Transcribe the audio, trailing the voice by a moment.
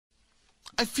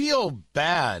I feel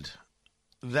bad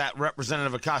that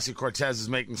Representative Ocasio-Cortez is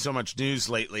making so much news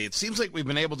lately. It seems like we've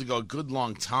been able to go a good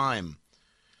long time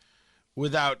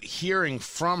without hearing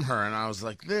from her, and I was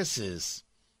like, this is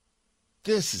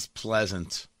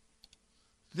pleasant.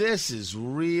 This is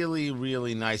really,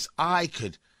 really nice. I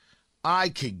could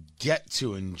get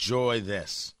to enjoy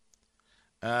this.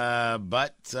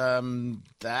 But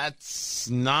that's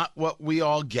not what we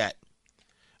all get.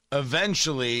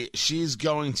 Eventually, she's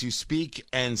going to speak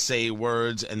and say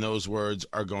words, and those words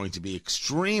are going to be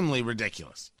extremely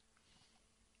ridiculous.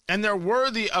 And they're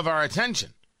worthy of our attention.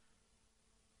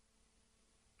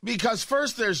 Because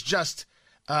first there's just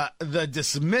the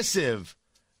dismissive,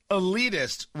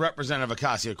 elitist Representative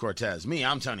Ocasio-Cortez. Me,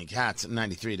 I'm Tony Katz at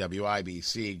 93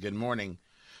 WIBC. Good morning.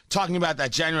 Talking about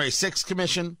that January 6th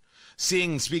commission.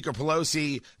 Seeing Speaker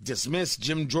Pelosi dismiss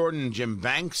Jim Jordan and Jim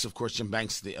Banks. Of course, Jim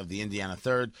Banks of the Indiana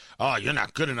Third. Oh, you're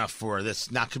not good enough for this,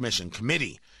 not commission,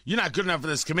 committee. You're not good enough for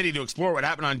this committee to explore what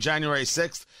happened on January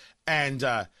 6th. And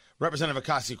Representative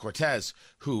Ocasio-Cortez,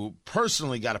 who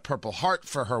personally got a Purple Heart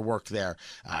for her work there,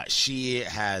 she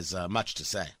has much to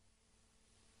say.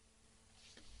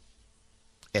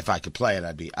 If I could play it,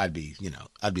 I'd be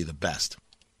the best.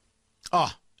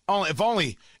 Oh, if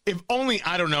only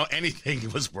I don't know anything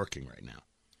was working right now.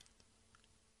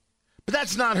 But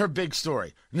that's not her big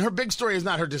story. And her big story is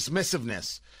not her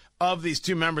dismissiveness of these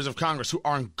two members of Congress who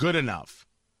aren't good enough.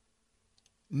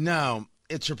 No,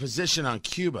 it's her position on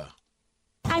Cuba.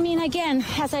 I mean, again,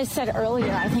 as I said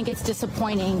earlier, I think it's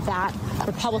disappointing that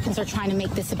Republicans are trying to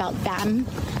make this about them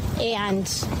and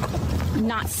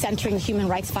not centering the human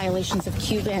rights violations of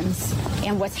Cubans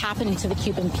and what's happening to the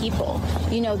Cuban people.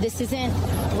 You know, this isn't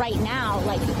right now,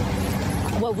 like,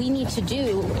 what we need to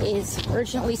do is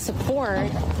urgently support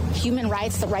human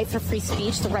rights, the right for free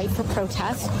speech, the right for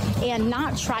protest, and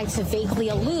not try to vaguely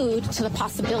allude to the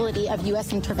possibility of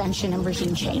U.S. intervention and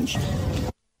regime change.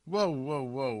 Whoa.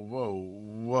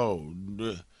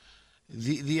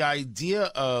 The idea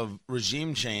of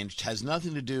regime change has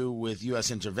nothing to do with U.S.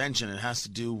 intervention. It has to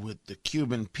do with the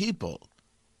Cuban people.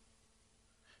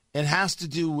 It has to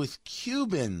do with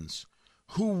Cubans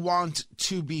who want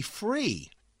to be free.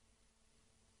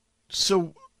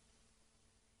 So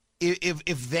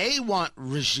if they want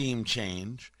regime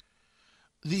change,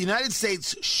 the United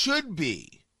States should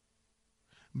be,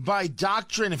 by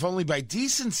doctrine, if only by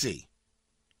decency,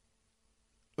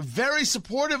 very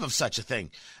supportive of such a thing.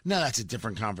 Now, that's a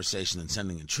different conversation than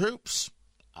sending in troops.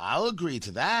 I'll agree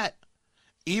to that,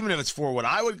 even if it's for what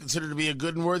I would consider to be a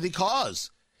good and worthy cause.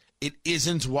 It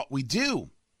isn't what we do.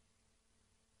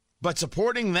 But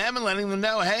supporting them and letting them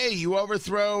know, hey, you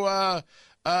overthrow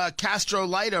Castro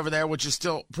Light over there, which is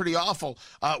still pretty awful,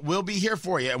 we'll be here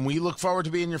for you, and we look forward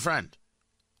to being your friend.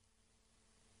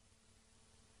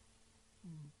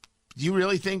 Do you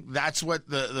really think that's what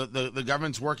the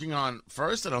government's working on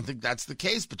first? I don't think that's the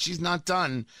case, but she's not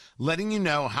done letting you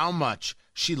know how much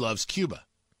she loves Cuba.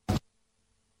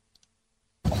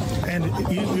 And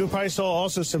you probably saw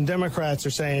also some Democrats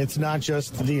are saying it's not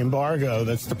just the embargo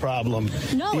that's the problem.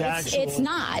 No, it's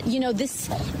not. You know, this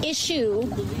issue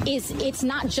it's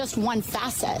not just one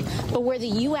facet, but where the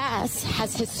U.S.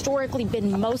 has historically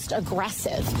been most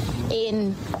aggressive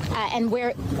in, and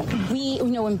where we,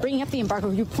 in bringing up the embargo,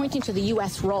 you're pointing to the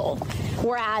U.S. role,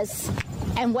 whereas,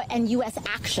 and U.S.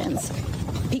 actions.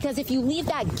 Because if you leave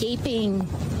that gaping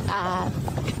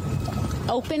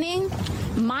opening,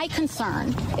 my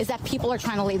concern is that people are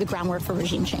trying to lay the groundwork for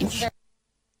regime change.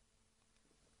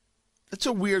 That's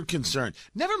a weird concern.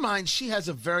 Never mind, she has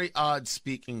a very odd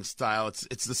speaking style.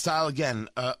 It's the style, again,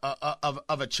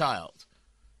 of a child.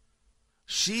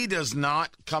 She does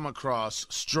not come across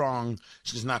strong.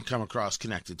 She does not come across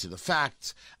connected to the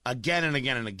facts. Again and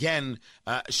again and again,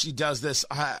 she does this.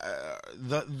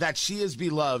 That she is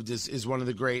beloved is one of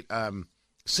the great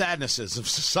sadnesses of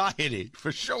society,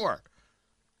 for sure.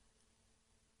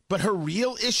 But her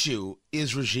real issue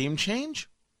is regime change?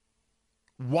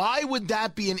 Why would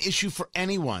that be an issue for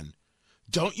anyone?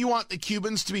 Don't you want the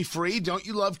Cubans to be free? Don't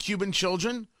you love Cuban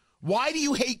children? Why do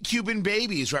you hate Cuban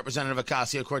babies, Representative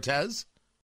Ocasio-Cortez?